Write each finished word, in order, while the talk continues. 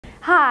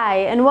Hi,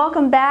 and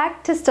welcome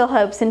back to Still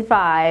Hopes in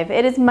 5.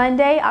 It is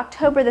Monday,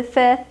 October the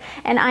 5th,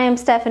 and I am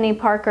Stephanie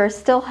Parker,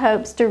 Still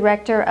Hopes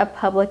Director of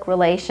Public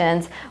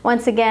Relations.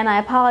 Once again, I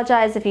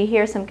apologize if you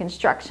hear some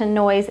construction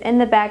noise in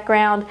the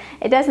background.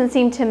 It doesn't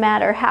seem to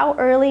matter how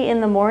early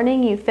in the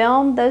morning you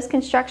film, those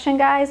construction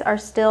guys are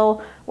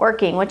still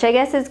working, which I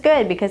guess is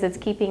good because it's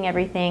keeping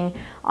everything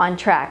on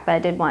track, but I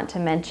did want to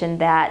mention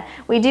that.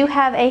 We do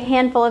have a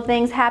handful of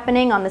things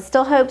happening on the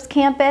Still Hopes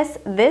campus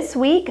this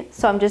week,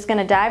 so I'm just going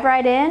to dive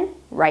right in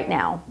right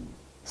now.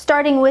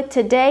 Starting with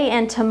today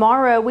and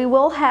tomorrow, we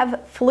will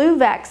have flu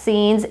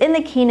vaccines in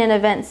the Keenan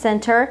Event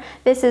Center.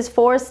 This is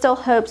for Still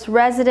Hopes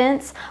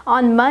residents.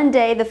 On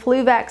Monday, the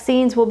flu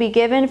vaccines will be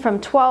given from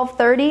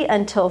 12:30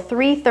 until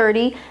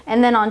 3:30,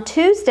 and then on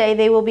Tuesday,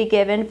 they will be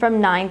given from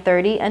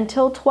 9:30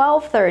 until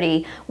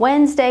 12:30.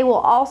 Wednesday will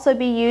also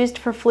be used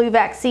for flu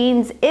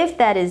vaccines if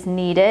that is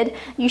needed.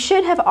 You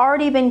should have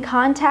already been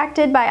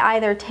contacted by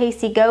either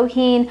Tacey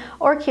Goheen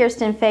or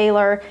Kirsten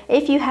Failer.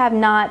 If you have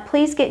not,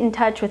 please get in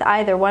touch with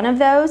either one of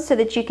those so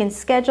that you can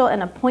schedule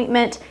an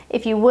appointment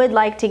if you would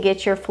like to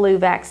get your flu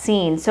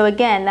vaccine. So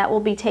again, that will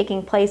be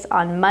taking place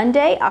on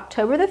Monday,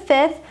 October the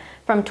 5th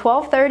from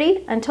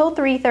 12:30 until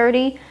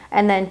 3:30,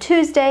 and then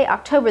Tuesday,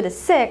 October the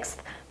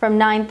 6th from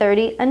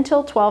 9:30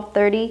 until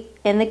 12:30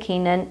 in the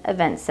Keenan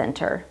Event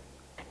Center.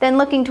 Then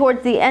looking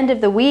towards the end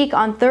of the week,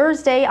 on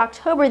Thursday,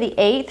 October the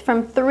 8th,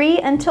 from 3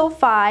 until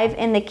 5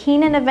 in the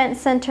Keenan Event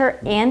Center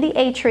and the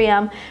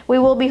Atrium, we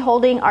will be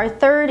holding our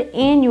 3rd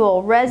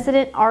annual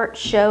Resident Art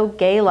Show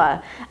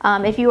Gala.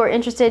 If you are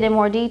interested in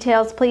more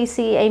details, please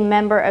see a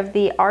member of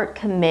the art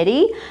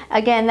committee.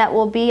 Again, that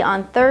will be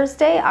on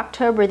Thursday,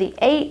 October the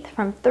 8th,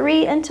 from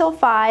 3 until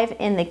 5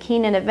 in the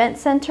Keenan Event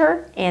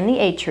Center and the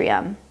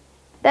Atrium.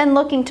 Then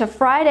looking to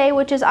Friday,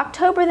 which is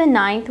October the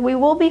 9th, we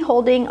will be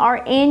holding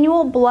our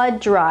annual blood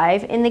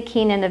drive in the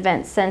Keenan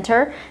Event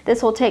Center.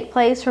 This will take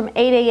place from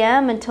 8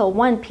 a.m. until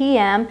 1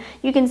 p.m.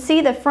 You can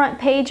see the front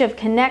page of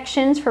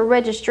connections for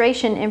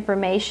registration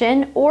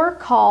information or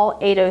call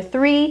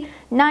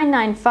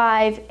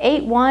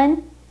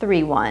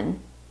 803-995-8131.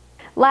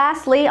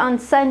 Lastly, on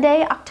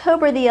Sunday,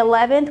 October the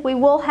 11th, we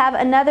will have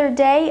another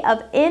day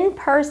of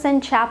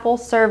in-person chapel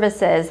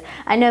services.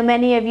 I know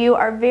many of you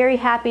are very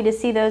happy to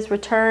see those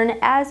return,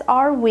 as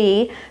are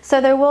we. So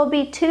there will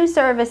be 2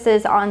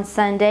 services on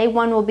Sunday.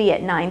 One will be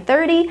at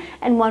 9:30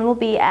 and one will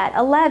be at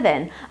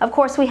 11. Of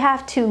course, we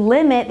have to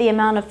limit the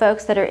amount of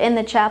folks that are in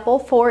the chapel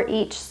for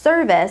each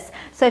service.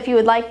 So if you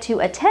would like to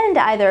attend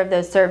either of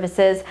those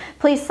services,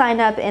 please sign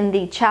up in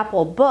the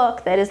chapel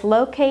book that is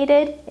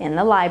located in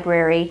the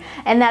library.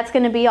 And that's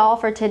going to be all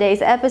for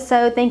today's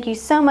episode. Thank you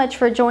so much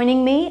for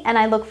joining me, and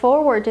I look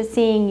forward to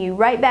seeing you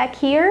right back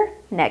here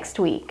next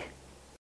week.